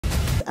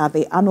at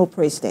the annual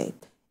Praise Day.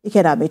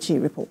 Ikeda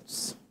Amechi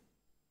reports.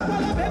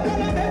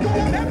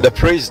 The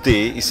Praise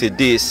Day is a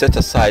day set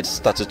aside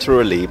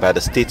statutorily by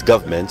the state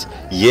government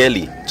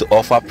yearly to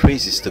offer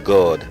praises to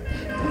God.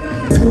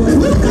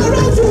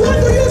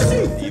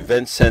 The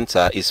event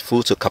center is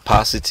full to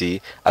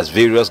capacity as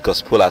various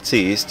gospel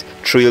artists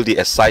thrill the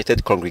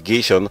excited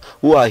congregation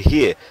who are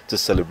here to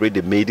celebrate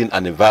the maiden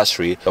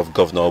anniversary of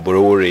Governor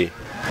Oborevwori.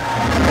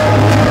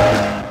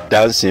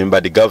 Dancing by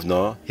the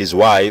governor, his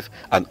wife,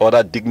 and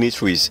other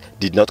dignitaries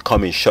did not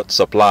come in short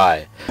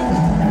supply.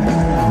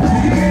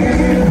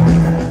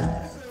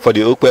 For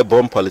the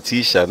Okwe-born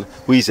politician,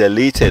 who is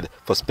elated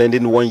for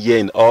spending 1 year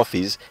in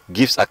office,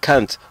 gives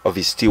account of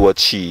his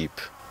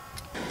stewardship.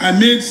 I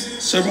made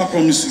several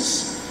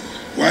promises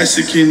while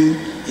seeking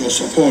your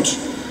support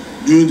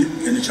during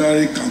the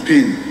initial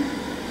campaign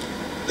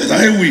that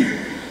I will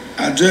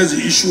address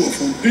the issue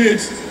of unpaid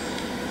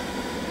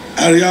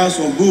areas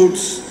of both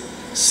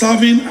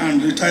serving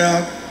and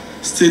retired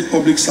state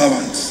public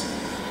servants.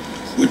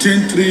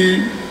 Within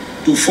 3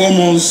 to 4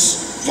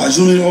 months of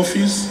assuming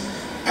office,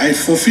 I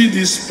fulfill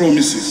these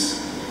promises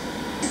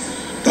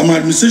that my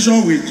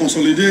administration will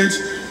consolidate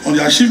on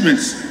the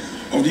achievements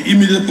of the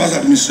immediate past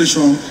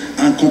administration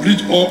and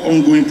complete all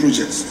ongoing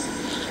projects.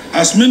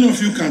 As many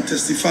of you can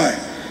testify,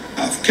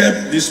 I've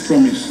kept this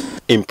promise.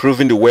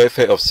 Improving the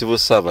welfare of civil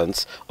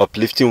servants,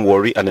 uplifting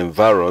Warri and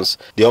environs,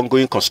 the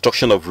ongoing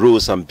construction of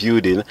roads and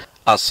building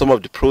are some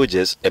of the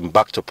projects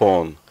embarked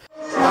upon.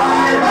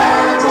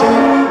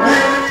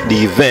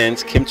 The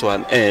event came to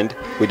an end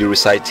with the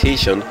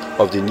recitation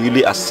of the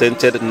newly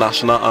assented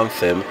national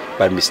anthem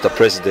by Mr.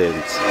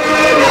 President.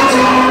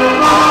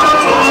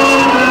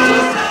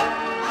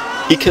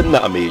 Ikeda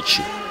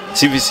Amechi,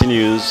 TVC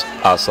News,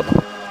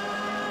 Asaba.